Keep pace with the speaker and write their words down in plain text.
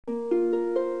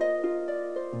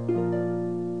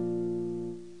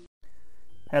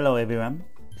Hello everyone,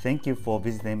 thank you for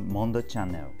visiting Mondo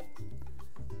channel.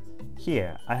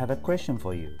 Here I have a question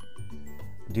for you.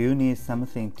 Do you need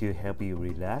something to help you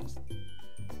relax?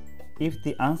 If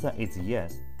the answer is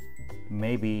yes,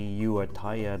 maybe you are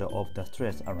tired of the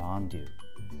stress around you.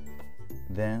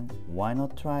 Then why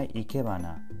not try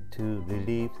Ikebana to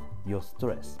relieve your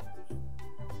stress?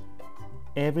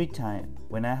 Every time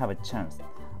when I have a chance,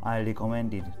 I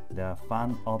recommended the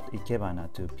fun of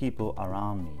Ikebana to people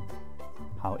around me.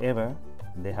 However,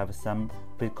 they have some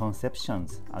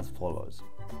preconceptions as follows.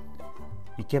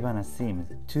 Ikebana seems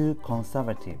too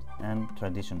conservative and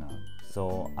traditional,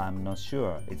 so I'm not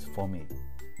sure it's for me.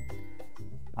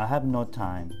 I have no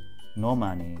time, no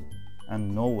money,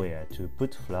 and nowhere to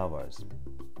put flowers.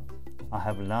 I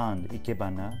have learned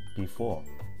Ikebana before,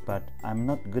 but I'm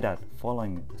not good at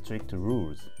following strict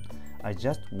rules. I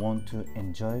just want to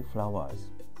enjoy flowers.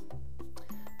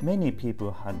 Many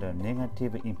people had a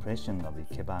negative impression of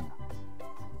Ikebana.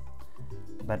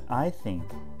 But I think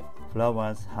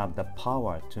flowers have the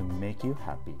power to make you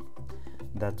happy.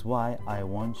 That's why I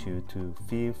want you to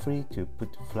feel free to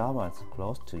put flowers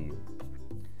close to you.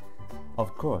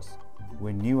 Of course,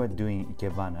 when you are doing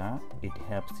Ikebana, it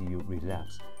helps you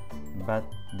relax. But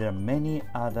there are many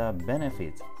other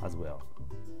benefits as well.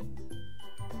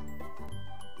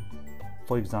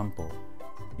 For example,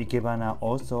 Ikebana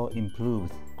also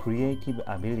improves creative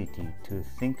ability to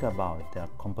think about the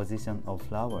composition of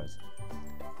flowers,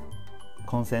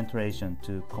 concentration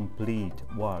to complete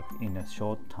work in a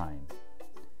short time,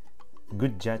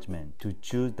 good judgment to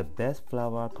choose the best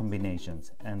flower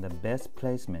combinations and the best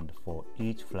placement for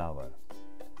each flower,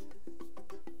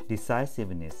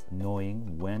 decisiveness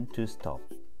knowing when to stop.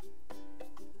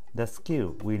 The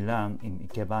skill we learn in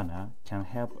Ikebana can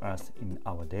help us in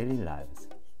our daily lives.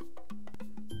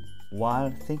 While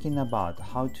thinking about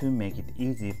how to make it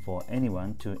easy for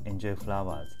anyone to enjoy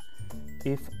flowers,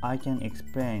 if I can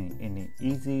explain in an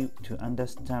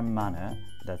easy-to-understand manner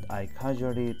that I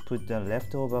casually put the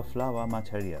leftover flower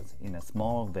materials in a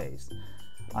small vase,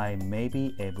 I may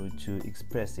be able to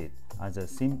express it as a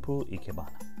simple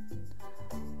Ikebana.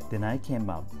 Then I came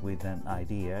up with an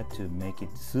idea to make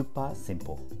it super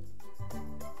simple.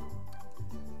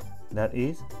 That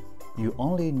is, you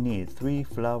only need 3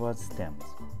 flower stems.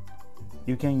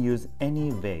 You can use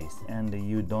any vase and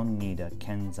you don't need a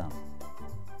kenzan.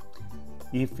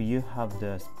 If you have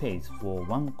the space for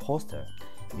one coaster,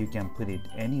 you can put it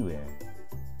anywhere.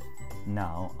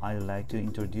 Now I'd like to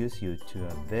introduce you to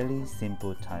a very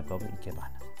simple type of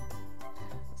Ikebana.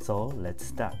 So let's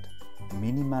start.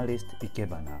 Minimalist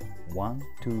Ikebana 1,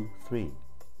 2, 3.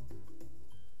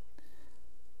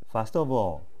 First of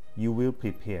all, you will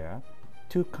prepare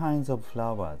 2 kinds of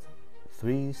flowers,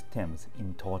 3 stems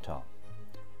in total.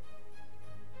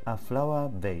 A flower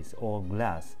vase or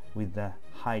glass with a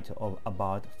height of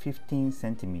about 15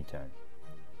 centimeters.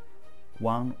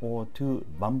 1 or 2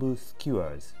 bamboo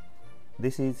skewers.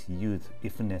 This is used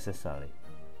if necessary.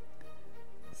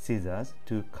 Scissors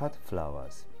to cut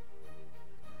flowers.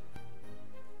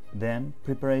 Then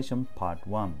preparation part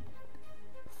 1.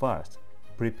 First,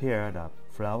 prepare the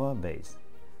flower vase.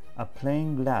 A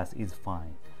plain glass is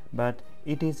fine, but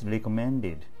it is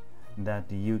recommended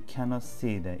that you cannot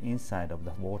see the inside of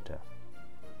the water.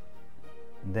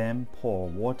 Then pour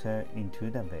water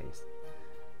into the vase.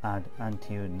 Add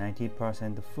until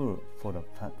 90% full for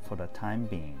the time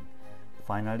being.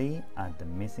 Finally, add the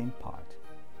missing part.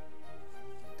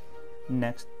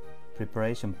 Next,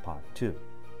 preparation part 2.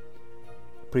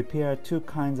 Prepare 2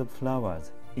 kinds of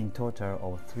flowers, in total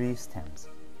of 3 stems.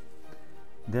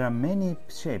 There are many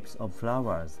shapes of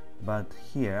flowers, but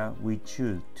here we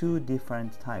choose 2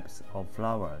 different types of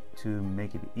flower to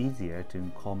make it easier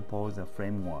to compose a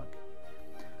framework.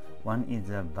 One is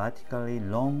a vertically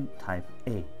long type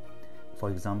A,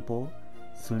 for example,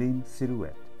 slim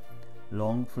silhouette,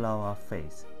 long flower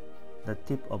face, the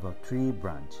tip of a tree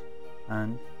branch,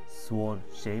 and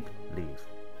sword-shaped leaf.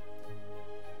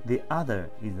 The other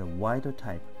is a wider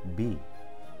type B,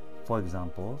 for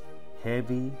example,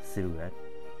 heavy silhouette,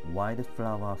 wide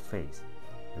flower face,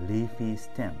 leafy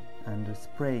stem, and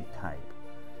spray type.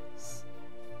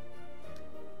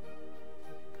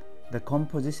 The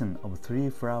composition of 3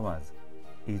 flowers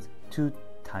is 2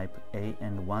 type A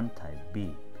and 1 type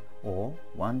B, or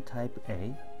 1 type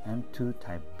A and 2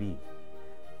 type B,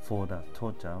 for the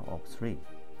total of 3.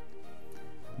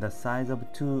 The size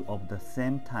of 2 of the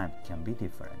same type can be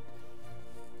different.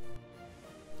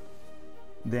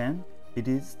 Then it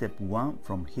is step 1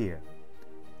 from here.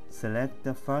 Select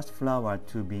the first flower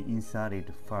to be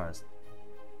inserted first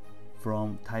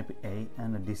from type A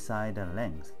and decide the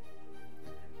length.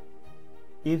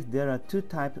 If there are two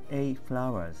type A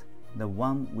flowers, the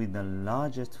one with the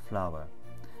largest flower,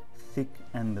 thick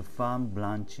and firm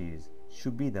branches,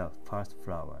 should be the first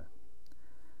flower.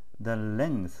 The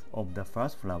length of the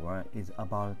first flower is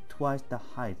about twice the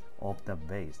height of the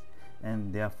base,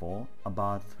 and therefore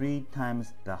about 3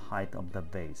 times the height of the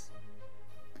base.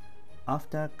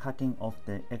 After cutting off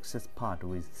the excess part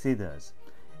with scissors,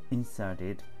 insert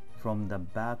it from the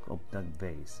back of the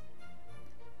vase.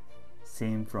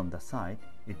 Seen from the side,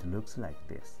 it looks like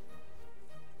this.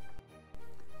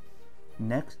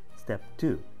 Next, step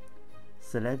 2.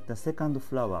 Select the second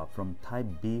flower from type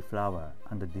B flower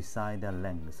and decide the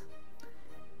length.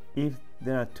 If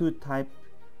there are two type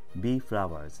B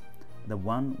flowers, the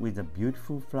one with a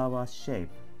beautiful flower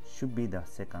shape should be the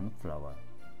second flower.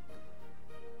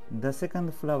 The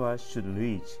second flower should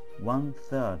reach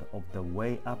 1/3 of the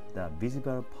way up the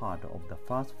visible part of the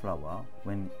first flower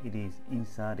when it is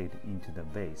inserted into the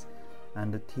vase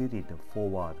and tilted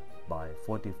forward by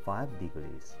 45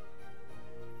 degrees.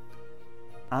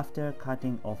 After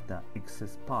cutting off the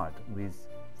excess part with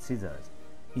scissors,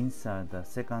 insert the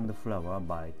second flower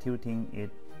by tilting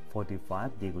it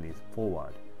 45 degrees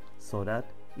forward so that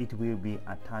it will be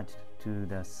attached to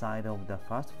the side of the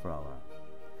first flower.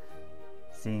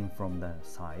 Seen from the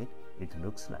side, it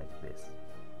looks like this.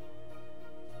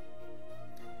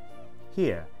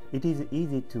 Here, it is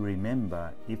easy to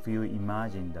remember if you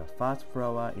imagine the first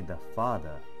flower is the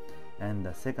father and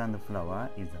the second flower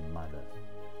is the mother.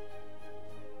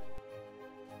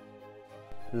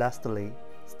 Lastly,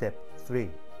 step 3.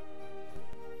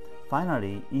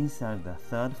 Finally, insert the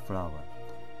third flower.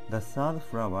 The third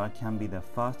flower can be the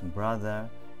first brother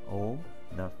or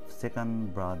the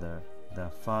second brother, the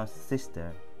first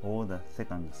sister or the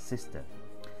second sister,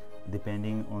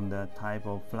 depending on the type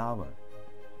of flower.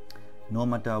 No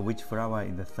matter which flower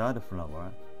is the third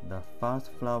flower, the first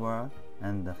flower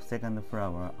and the second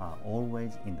flower are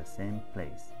always in the same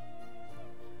place.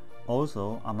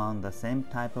 Also, among the same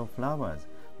type of flowers,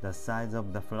 the size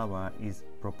of the flower is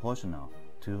proportional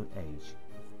to age.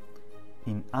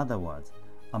 In other words,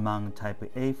 among type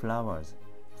A flowers,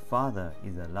 father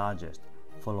is the largest,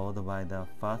 followed by the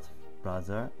first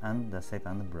brother and the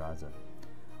second brother.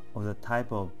 Of the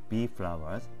type of B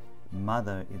flowers,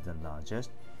 mother is the largest,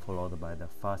 followed by the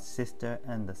first sister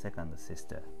and the second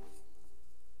sister.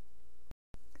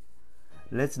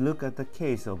 Let's look at the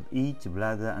case of each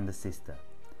brother and sister.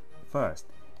 First,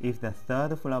 if the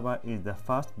third flower is the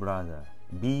first brother,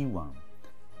 B1,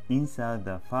 insert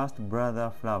the first brother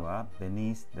flower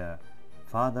beneath the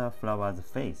father flower's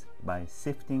face by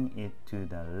shifting it to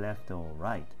the left or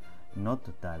right, not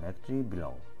directly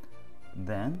below.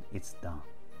 Then it's done.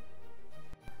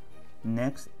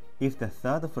 Next, if the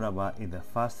third flower is the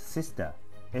first sister,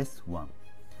 S1,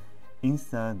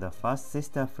 insert the first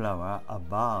sister flower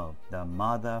above the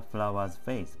mother flower's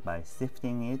face by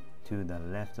shifting it to the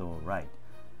left or right,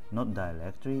 not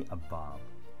directly above.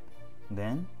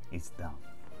 Then it's done.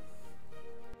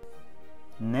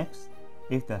 Next,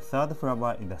 if the third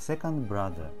flower is the second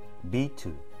brother,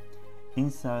 B2,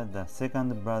 insert the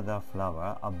second brother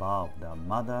flower above the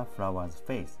mother flower's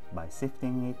face by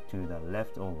shifting it to the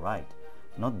left or right,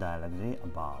 not directly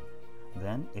above.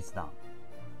 Then it's done.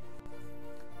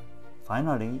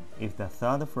 Finally, if the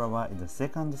third flower is the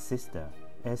second sister,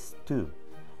 S2,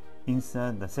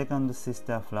 insert the second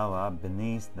sister flower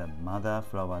beneath the mother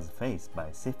flower's face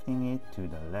by shifting it to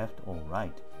the left or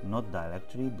right, not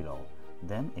directly below.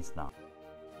 Then it's done.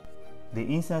 The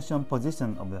insertion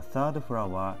position of the third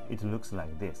flower, it looks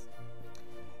like this.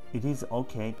 It is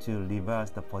okay to reverse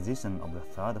the position of the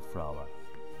third flower.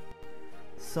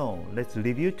 So let's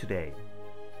review today.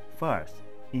 First,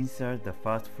 insert the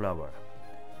first flower.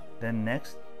 Then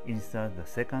next, insert the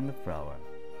second flower.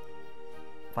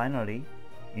 Finally,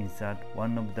 insert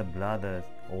one of the brothers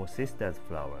or sisters'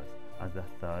 flowers as the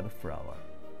third flower.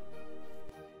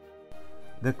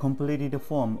 The completed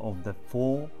form of the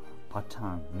 4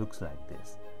 pattern looks like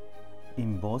this.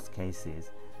 In both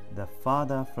cases, the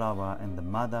father flower and the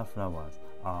mother flowers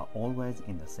are always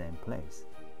in the same place.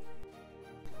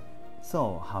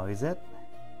 So, how is it?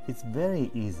 It's very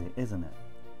easy, isn't it?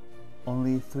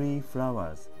 Only 3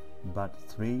 flowers, but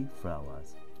 3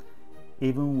 flowers.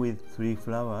 Even with 3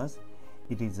 flowers,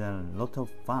 it is a lot of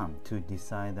fun to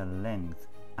decide the length,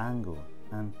 angle,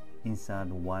 and insert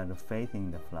while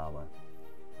facing the flower.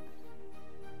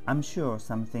 I'm sure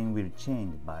something will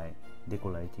change by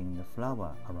decorating the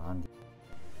flower around it.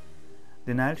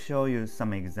 Then I'll show you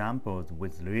some examples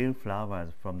with real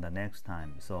flowers from the next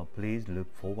time, so please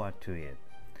look forward to it.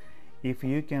 If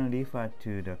you can refer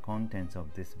to the contents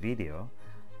of this video,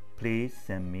 please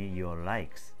send me your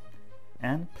likes.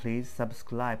 And please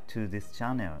subscribe to this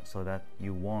channel so that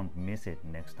you won't miss it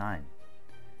next time.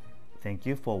 Thank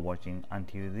you for watching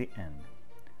until the end.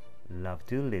 Love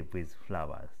to live with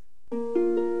flowers.